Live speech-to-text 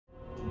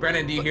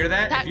Brennan, do you hear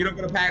that? If you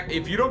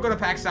don't go to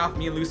PAX South,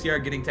 me and Lucy are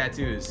getting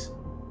tattoos.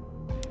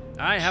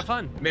 All right, have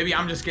fun. Maybe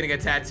I'm just getting a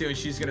tattoo and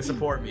she's gonna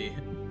support me.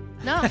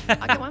 No,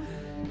 I'll get one.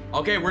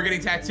 Okay, we're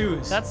getting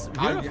tattoos. That's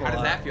beautiful. How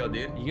does that feel,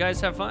 dude? You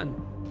guys have fun.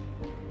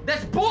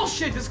 That's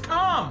bullshit. Just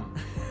come.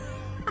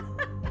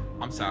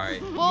 I'm sorry.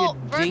 Well,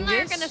 Bert and I are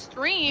dingus. gonna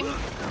stream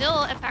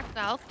still at PAX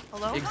South.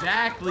 Hello?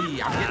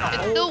 Exactly. I'm getting a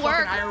whole still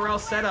fucking works. IRL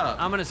setup.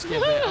 I'm gonna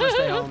skip it. I'm gonna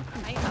stay home.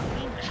 I don't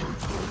mean that.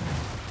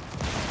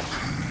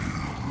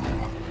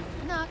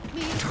 Knock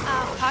me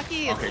out.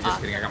 Hockey is Okay, just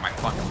awesome. kidding. I got my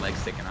fucking leg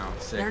sticking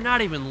out. Sick. They're not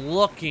even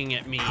looking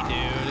at me,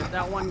 dude.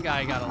 That one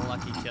guy got a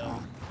lucky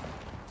kill.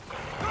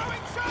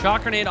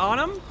 Shock grenade on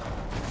him,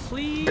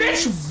 please.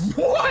 Bitch,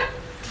 what?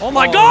 Oh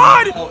my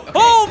god! okay.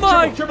 Oh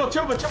my! Triple.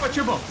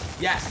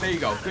 Yes, there you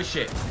go. Good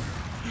shit.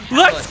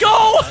 Let's go!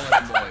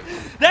 Oh, boy.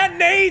 That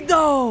nade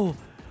though!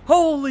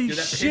 Holy Dude,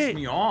 that pissed shit!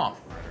 me off.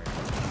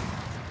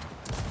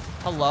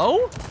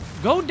 Hello?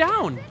 Go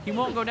down. He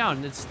won't go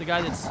down. It's the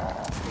guy that's.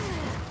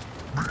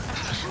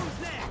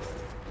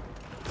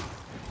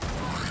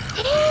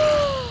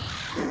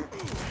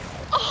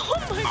 Oh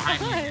my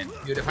Behind me, god.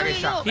 man. Dude, if I get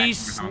shot back, He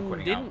I'm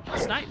quitting didn't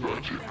snipe me.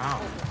 out.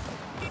 Ow.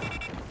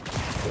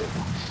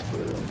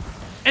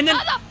 And then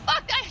How the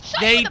fuck? I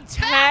shot they you in the back.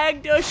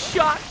 tagged a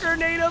shot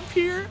grenade up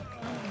here.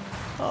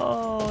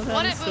 Oh, One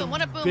that's at boom, some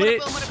one at boom, one at bitch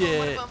boom, one at boom,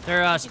 one at shit. boom.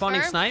 They're You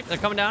spawning sure? snipe. They're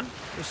coming down.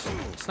 There's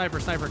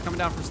sniper coming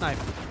down from snipe.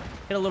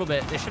 Hit a little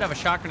bit. They should have a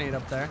shot grenade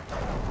up there.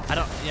 I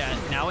don't. Yeah,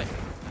 now it.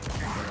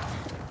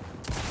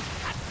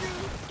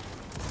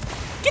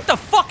 Get the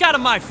fuck out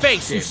of my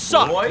face, you Shit,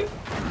 suck. boy.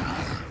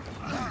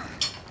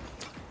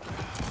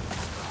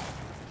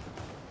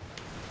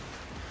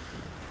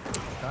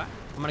 Okay,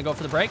 I'm gonna go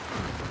for the break.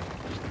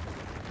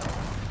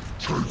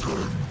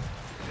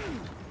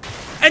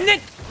 And then.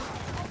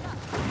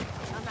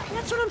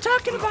 That's what I'm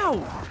talking about.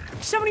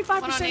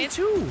 75%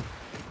 too.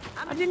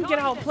 I didn't get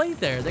outplayed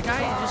there. The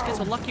guy just gets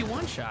a lucky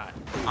one shot.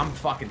 I'm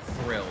fucking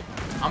thrilled.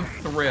 I'm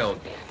thrilled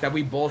that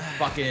we both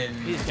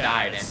fucking These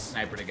died and guys.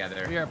 sniper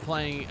together. We are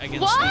playing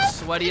against What? the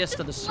sweatiest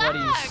of the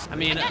sweaties. I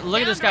mean, got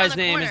look at this jammed around guy's the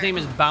name. His corner. name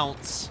is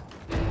Bounce.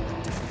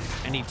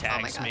 And he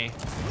tags God. me.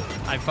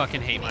 I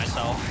fucking hate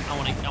myself. I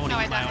want to No, eat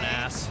I my own don't.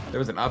 ass. There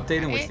was an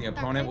update in which Hey, the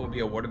opponent will be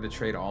awarded the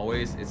trade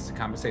always. It's to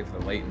compensate for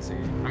the latency. I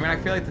mean, I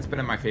feel like that's been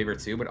in my favor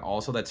too, but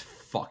also that's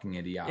fucking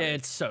idiotic. Yeah,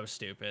 it's so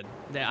stupid.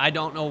 I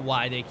don't know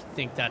why they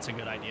think that's a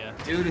good idea.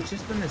 Dude, it's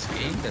just been this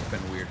game that's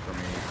been weird for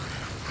me.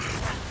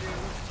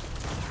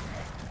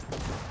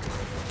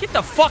 Get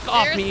the fuck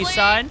off me, Seriously?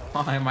 Eastside.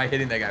 Why am I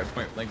hitting that guy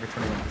point blank for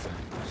 21%?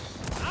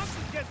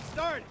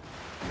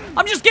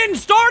 I'm just getting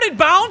started,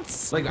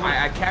 Bounce. Like,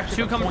 I captured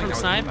Two the coming point. from I was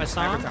snipe, using I the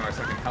saw him. sniper time. I was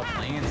like, help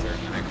Lancer,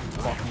 and I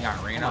fucking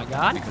got ran Oh my up.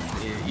 God.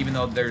 Because even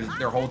though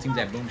their whole team's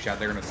at boom shot,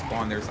 they're gonna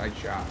spawn their side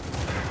shot.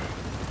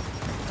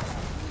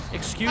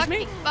 Excuse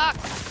me? Fuck.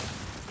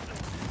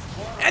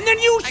 And then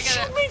you I get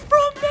shoot it. me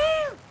from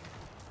there.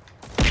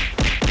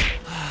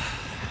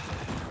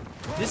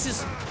 This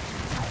is.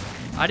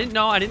 I didn't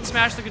know. I didn't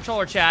smash the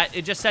controller, chat.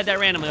 It just said that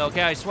randomly.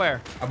 Okay, I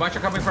swear. A bunch are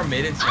coming from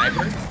mid and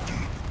sniper.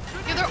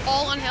 Yeah, they're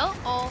all on hill.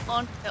 All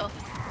on hill.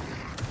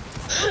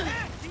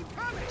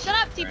 Shut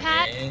up,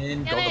 T-Pat.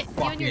 And Damn go it, the you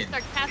fuck and your in.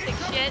 sarcastic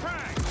shit.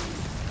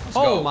 Let's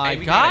Oh go. my Hey,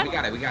 we God.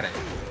 Got it. We got it.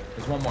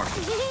 There's one more. Woo!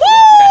 That's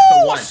the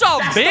one. What's up,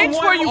 That's the bitch?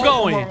 one. Where you Oh,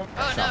 going?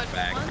 Oh, Shot no.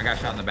 back. I got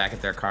shot in the back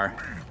at their car.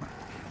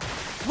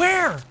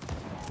 Where?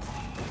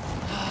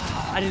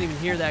 I didn't even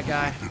hear that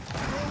guy.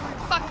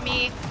 Fuck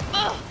me.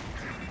 Ugh.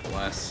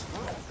 Bless.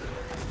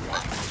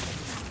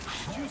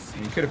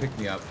 You could have picked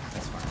me up.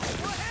 That's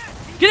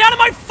fine. Get out of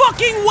my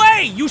fucking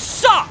way! You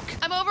suck!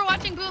 I'm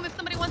overwatching boom if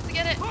somebody wants to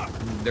get it.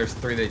 There's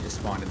three that just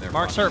spawned in there.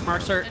 Mark's hurt.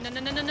 Mark's hurt.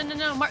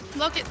 No. Mark,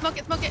 smoke it. I'm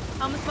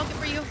gonna smoke it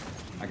for you.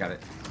 I got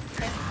it.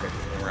 Okay. Okay,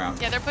 we're out.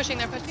 Yeah, they're pushing.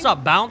 What's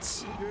up,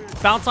 Bounce?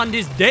 Bounce on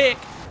this dick.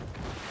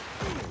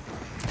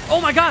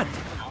 Oh my god!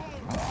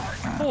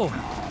 Oh.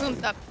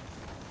 Boom's up.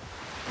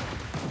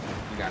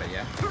 You got it,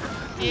 yeah?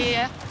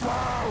 Yeah.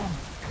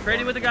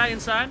 Ready with the guy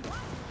inside.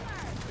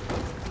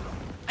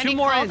 I Two need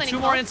more calls, in. I need Two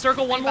more in calls.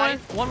 circle. One more in.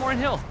 Anybody? One more in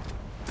hill.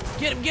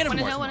 Get him. Get him. One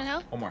in hill, one in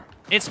hill. One more.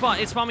 It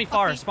spawn me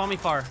far. Okay. Spawn me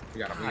far. We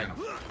got him. We got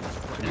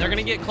him. They're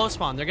gonna get close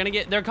spawn.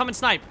 They're coming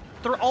snipe.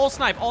 They're all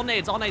snipe. All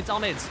nades. All nades. All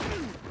nades.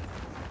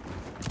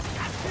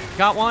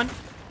 Got one.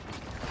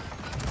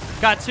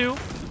 Got two.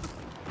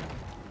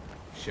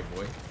 Shit,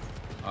 boy.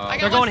 I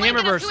They're got one going flank hammer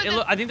and burst. two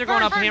with I think they're going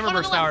Burn, up hammer one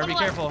on burst the left, tower. one Be on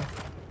the left.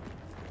 careful.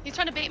 He's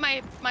trying to bait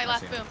my I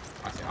last see him. boom.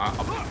 I see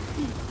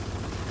him.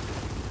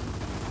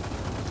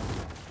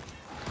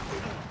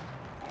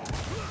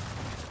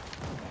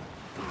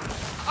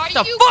 Are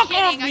The you fuck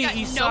kidding? off me, I got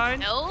Eastside.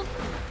 no kills?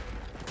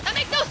 That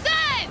makes no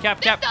sense! Cap,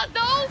 This cap. does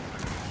no!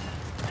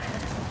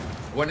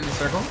 One in the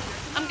circle.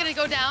 I'm gonna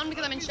go down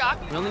because I'm in shock.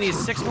 We only need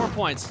 6 more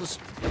points. Let's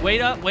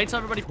wait up. Wait till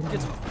everybody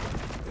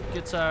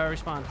gets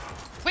respawn.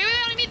 Wait,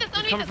 I don't need this,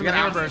 I don't Coming need from this. the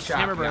hammer opposite burst. shot,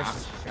 Hammer we got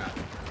burst.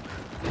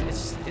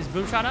 opposite shot. Is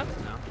boom shot up? No.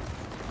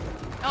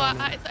 Oh,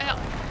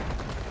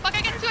 fuck,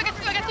 I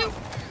got two.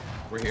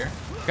 We're here.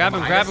 Grab him.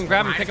 Behind Grab us, him.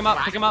 Grab him. behind Pick him us,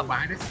 up. Pick him up.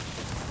 behind us.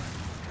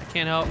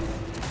 Can't help.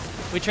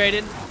 We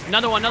traded.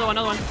 Another one.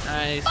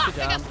 Nice. Fuck, Good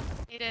job.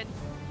 He did.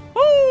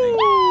 Woo!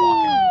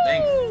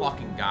 Thank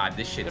fucking God.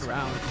 This shit's Good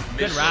round.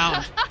 Good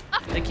round.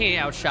 They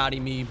can't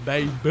outshotty me,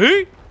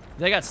 baby.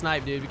 They got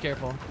sniped, dude. Be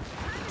careful.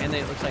 And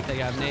it looks like they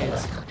got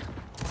nades.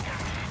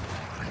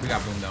 We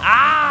got boom though.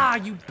 Ah,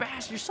 you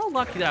bastard. You're so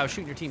lucky that I was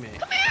shooting your teammate.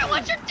 Come here,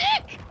 what's your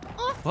dick?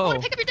 Oh, I Whoa. wanna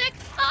pick up your dick.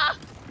 Ah,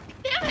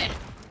 damn it.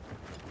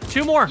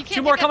 Two more. You can't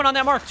Two more pick coming up- on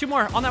that mark. Two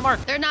more on that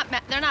mark. They're not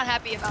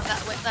happy about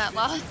that with that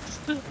loss.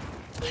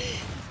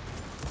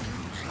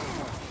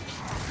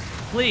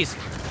 Please.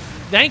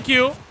 Thank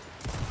you.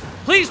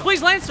 Please,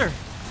 Lancer.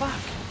 Fuck.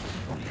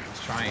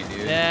 Just trying,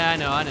 dude. Yeah, I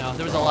know.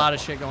 There was a lot of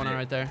shit going on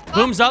right there.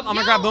 Boom's up. I'm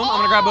gonna grab boom.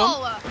 I'm gonna grab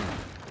boom.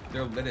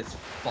 They're lit as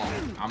fuck.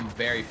 I'm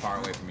very far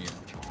away from you.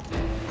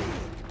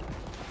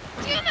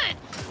 Damn it.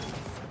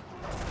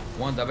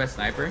 One's up at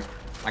sniper.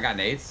 I got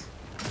nades.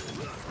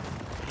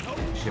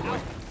 Shit, boy.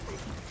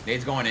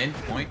 Nades going in.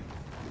 Point.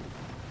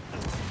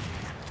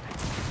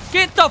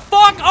 Get the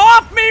fuck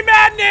off me,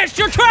 Madness!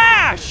 You're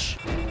trash!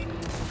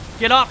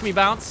 Get off me,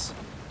 Bounce.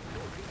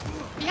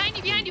 Behind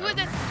you with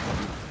it.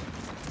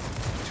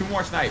 2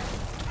 more snipe.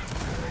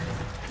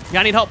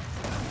 Yeah, I need help.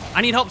 I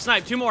need help,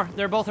 Snipe. 2 more.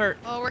 They're both hurt.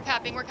 Oh, we're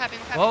capping. Whoa, What the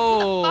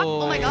fuck?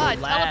 Oh my God,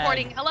 lag.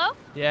 teleporting. Hello?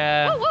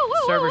 Yeah, Whoa, whoa,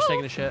 whoa, server's whoa, whoa.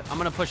 taking a shit. I'm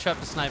gonna push up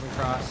to Snipe and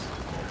cross.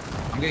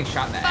 I'm getting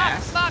shot in the Fuck,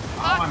 ass. fuck,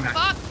 Oh, I'm fuck,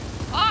 not.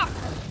 fuck, fuck.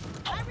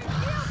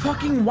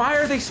 Fucking, why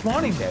are they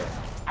spawning there?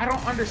 I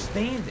don't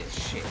understand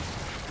this shit.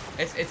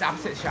 It's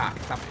opposite shot.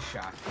 It's opposite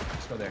shot.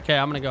 Let's go there. Okay,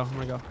 I'm gonna go.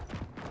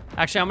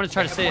 Actually, I'm gonna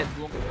try to say it.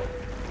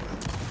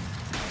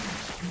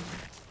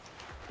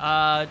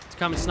 To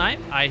come and Snipe.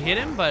 I hit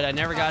him, but I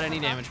never got any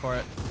damage for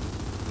it.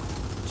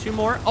 2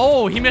 more.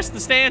 Oh, he missed the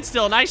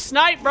standstill. Nice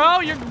snipe, bro.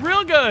 You're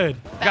real good.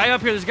 Guy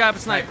up here. There's a guy up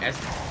at Snipe.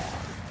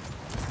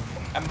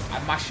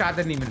 My shot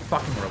didn't even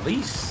fucking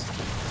release.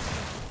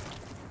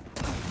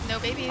 No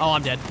babies. Oh,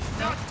 I'm dead.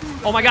 No.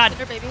 Oh my God.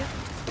 No babies.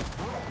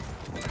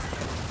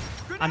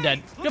 I'm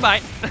dead.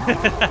 Goodbye. All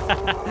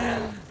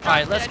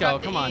right, let's go.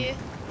 Dropped Come on. E.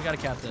 We gotta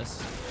cap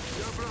this.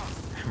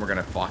 We're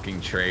gonna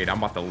fucking trade. I'm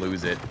about to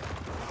lose it.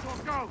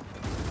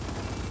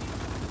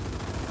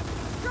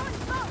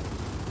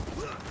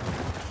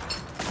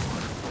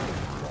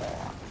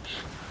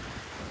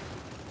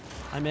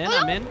 I'm in.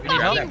 Will Need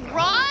grab help. that. fucking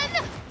run!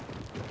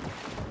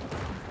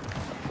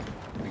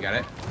 We got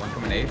it. 1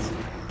 coming nades. Did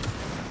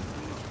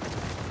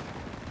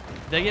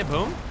they get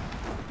boom?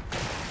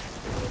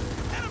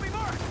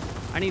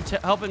 I need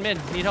help in mid.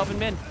 Need help in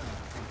mid.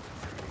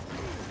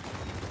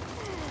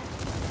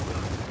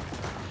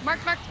 Mark,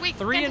 weak.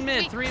 3 in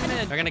mid. Weak. 3 in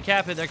mid. They're gonna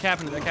cap it. They're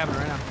capping it. They're capping it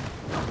right now.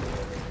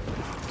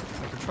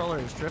 My controller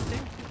is drifting.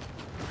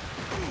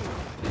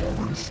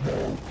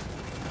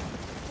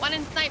 1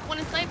 in snipe. 2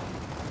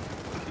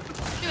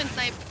 in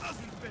snipe.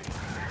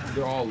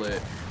 They're all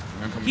lit.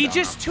 They're coming He down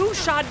just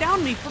 2-shot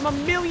down me from a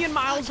million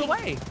miles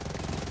away.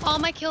 All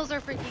my kills are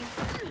freaking.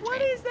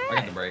 What is I got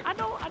that? the break. I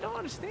don't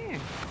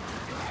understand.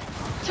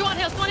 2 on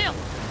hill. 2 on hill.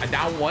 I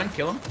down 1.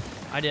 Kill him.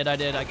 I did. I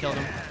killed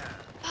him.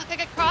 Fuck, I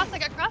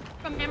got crossed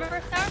from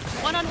Hammerburst Tower.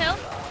 1 on hill.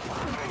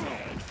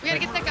 We gotta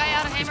get that guy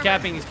out of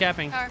Hammerburst. He's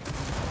capping. Tower.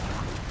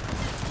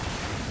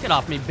 Get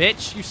off me,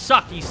 bitch. You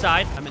suck,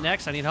 Eastside. I'm at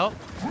next. I need help.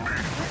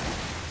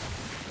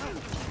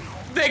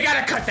 They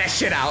gotta cut that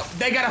shit out.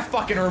 They gotta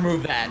fucking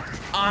remove that.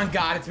 On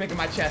God, it's making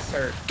my chest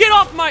hurt. Get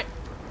off my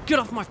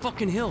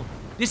fucking hill.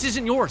 This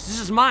isn't yours. This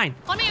is mine.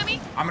 On me.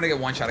 I'm gonna get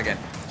 1 shot again.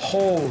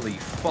 Holy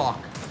fuck.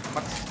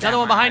 Another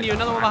one behind you.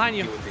 Another one behind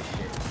you.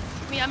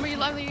 I'm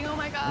reloading. Oh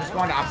my God. Just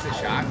one opposite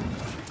shot.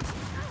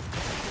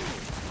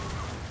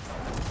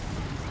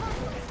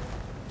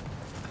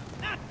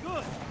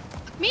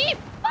 Me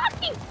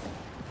fucking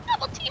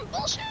double team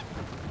bullshit.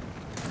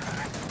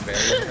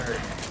 Very hurt.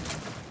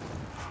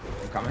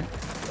 I'm coming.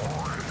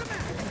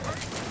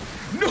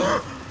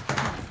 No!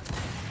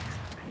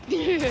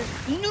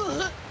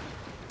 No.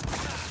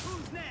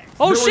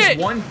 Oh, there shit.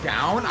 was 1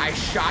 down. I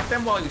shot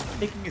them while he was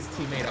picking his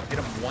teammate up. Hit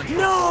him 1 shot.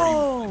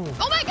 No.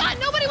 Oh my God,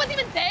 nobody was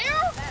even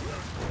there.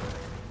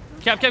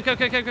 Cap. Nice. Oh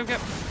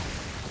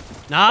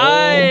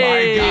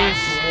my God.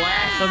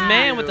 Bless The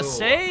man with the you.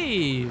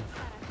 save.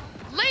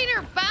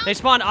 Later, bounce. They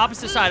spawned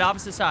opposite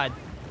side.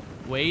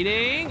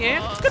 Waiting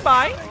and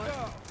goodbye.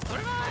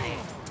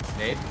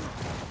 Nade.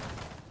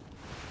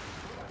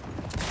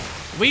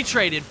 We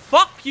traded.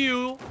 Fuck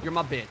you. You're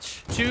my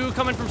bitch. 2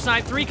 coming from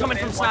snipe. 3 coming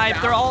from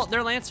snipe.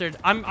 They're lancered.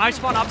 I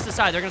spawn opposite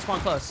side. They're gonna spawn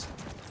close.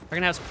 They're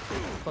gonna have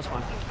close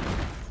spawn.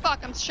 Fuck,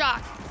 I'm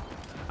shocked.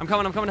 I'm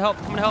coming to help.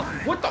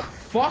 What the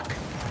fuck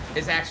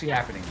is actually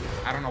happening?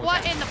 I don't know What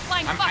happening. in the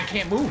flying I fuck?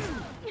 can't move.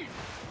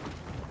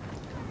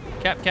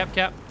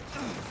 Cap.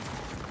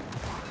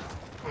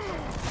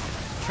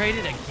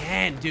 Traded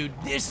again, dude.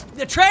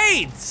 The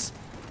trades.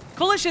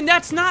 Coalition,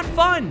 that's not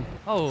fun.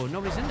 Oh,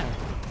 nobody's in there.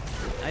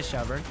 Nice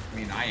job, Burn. I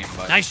mean, I am,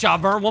 but Nice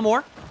job, Burn. 1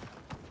 more.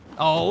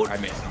 Oh, I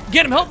missed him.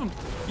 get him, help him.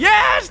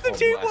 Yes, the Oh,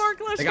 teamwork.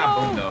 bless. Let's They go.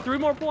 got boom, though. 3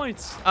 more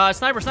points.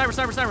 Sniper. Bunch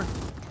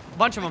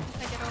of them.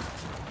 I get over.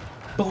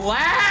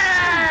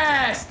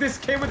 Blast! This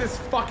kid with his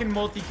fucking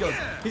multi-kills.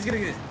 He's gonna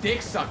get his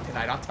dick sucked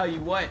tonight, I'll tell you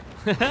what.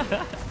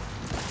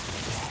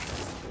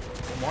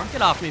 One more.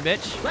 Get off me,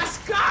 bitch. Let's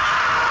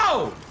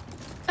go!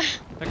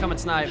 They're coming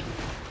snipe.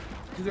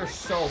 Dude, they're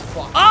so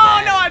fucking Oh,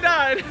 bad. no, I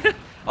died.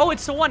 Oh,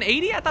 it's the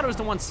 180? I thought it was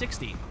the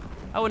 160.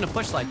 I wouldn't have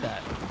pushed like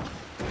that.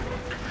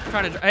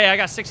 Trying to. Hey, I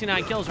got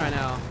 69 kills right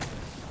now.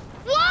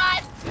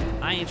 What?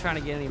 I ain't trying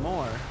to get any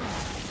more.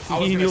 I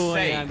was You gonna know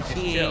say, I'm just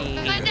king. chill. There's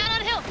a guy down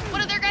on hill.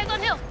 One of their guys on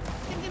hill.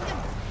 Get him.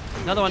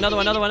 Another one, another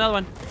one, another one, another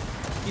one.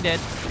 He dead.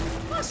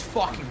 Let's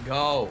fucking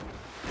go.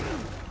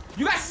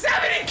 You got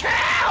 70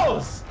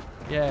 kills!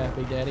 Yeah,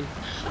 Big Daddy.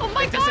 Oh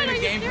my If this god, ain't are a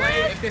you gameplay,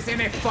 serious? if this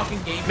ain't a fucking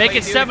gameplay, Make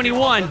it dude,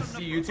 71. If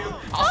you're uploading to YouTube,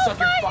 I'll Oh suck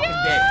your my fucking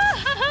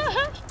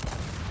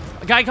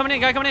god. A guy coming in,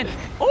 guy coming in.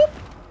 Oh!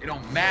 dick. It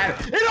don't matter.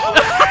 It don't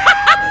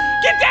matter!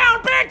 Get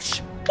down,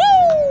 bitch!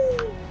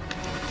 Woo!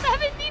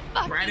 70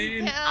 fucking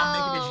Brandon, kills.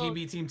 I'm making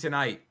the GB team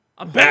tonight.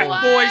 I'm back,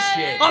 What? boys.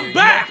 Shit, I'm dude.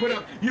 back.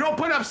 You don't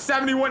put up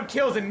 71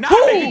 kills and not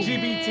Woo! make a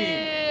GB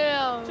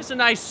team. Ew. Just a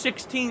nice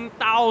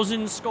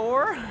 16,000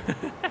 score.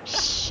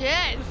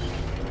 Shit.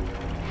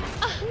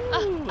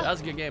 Ooh, that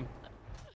was a good game.